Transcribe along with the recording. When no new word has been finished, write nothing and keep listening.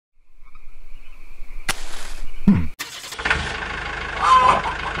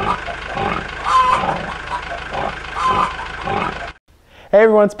Hey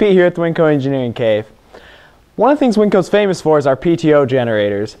everyone, it's Pete here at the Winco Engineering Cave. One of the things Winco's famous for is our PTO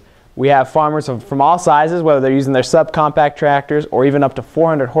generators. We have farmers from all sizes, whether they're using their subcompact tractors or even up to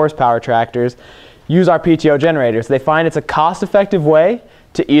 400 horsepower tractors, use our PTO generators. They find it's a cost-effective way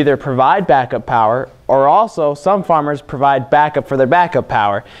to either provide backup power, or also some farmers provide backup for their backup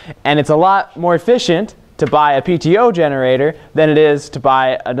power. And it's a lot more efficient to buy a PTO generator than it is to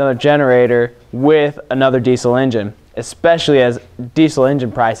buy another generator with another diesel engine, especially as diesel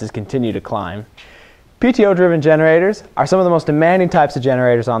engine prices continue to climb. PTO-driven generators are some of the most demanding types of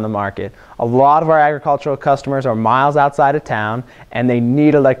generators on the market. A lot of our agricultural customers are miles outside of town and they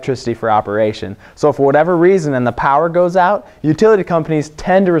need electricity for operation. So for whatever reason and the power goes out, utility companies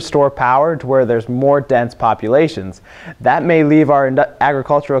tend to restore power to where there's more dense populations. That may leave our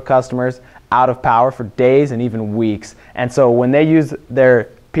agricultural customers out of power for days and even weeks. And so when they use their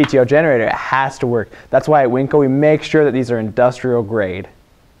PTO generator, it has to work. That's why at Winco we make sure that these are industrial grade.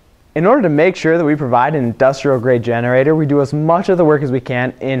 In order to make sure that we provide an industrial grade generator, we do as much of the work as we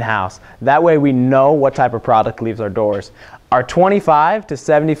can in-house. That way we know what type of product leaves our doors. Our 25 to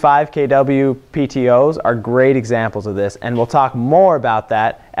 75 kW PTOs are great examples of this, and we'll talk more about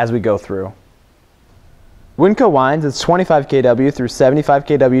that as we go through. Winco winds its 25 kW through 75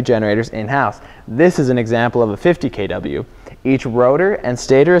 kW generators in-house. This is an example of a 50 kW. Each rotor and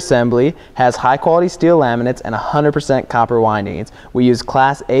stator assembly has high quality steel laminates and 100% copper windings. We use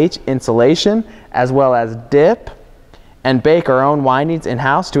Class H insulation as well as dip and bake our own windings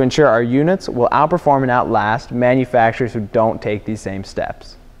in-house to ensure our units will outperform and outlast manufacturers who don't take these same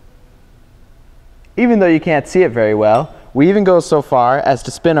steps. Even though you can't see it very well, we even go so far as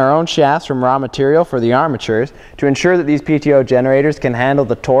to spin our own shafts from raw material for the armatures to ensure that these PTO generators can handle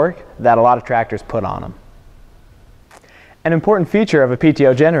the torque that a lot of tractors put on them. An important feature of a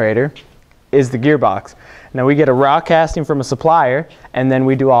PTO generator is the gearbox. Now we get a raw casting from a supplier and then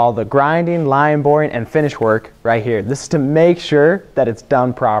we do all the grinding, line boring, and finish work right here. This is to make sure that it's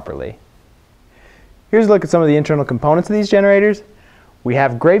done properly. Here's a look at some of the internal components of these generators. We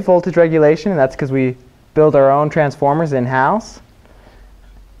have great voltage regulation, and that's because we build our own transformers in-house.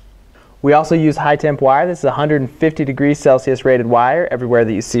 We also use high temp wire. This is 150 degrees Celsius rated wire everywhere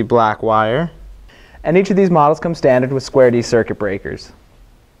that you see black wire. And each of these models comes standard with square D circuit breakers.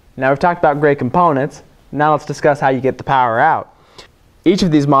 Now we've talked about great components. Now let's discuss how you get the power out. Each of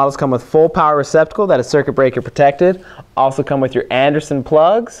these models come with full power receptacle that is circuit breaker protected. Also come with your Anderson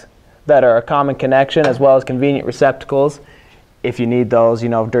plugs that are a common connection, as well as convenient receptacles if you need those,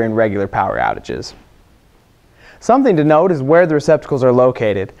 during regular power outages. Something to note is where the receptacles are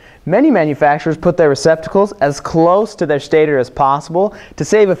located. Many manufacturers put their receptacles as close to their stator as possible to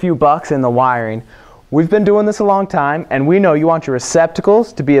save a few bucks in the wiring. We've been doing this a long time, and we know you want your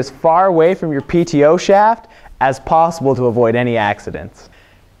receptacles to be as far away from your PTO shaft as possible to avoid any accidents.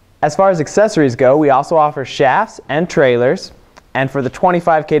 As far as accessories go, we also offer shafts and trailers, and for the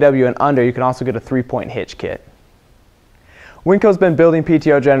 25 kW and under, you can also get a 3-point hitch kit. Winco's been building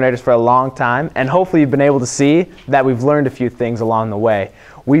PTO generators for a long time, and hopefully you've been able to see that we've learned a few things along the way.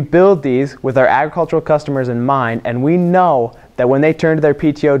 We build these with our agricultural customers in mind, and we know that when they turn to their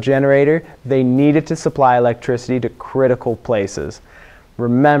PTO generator, they need it to supply electricity to critical places.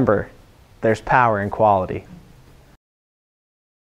 Remember, there's power in quality.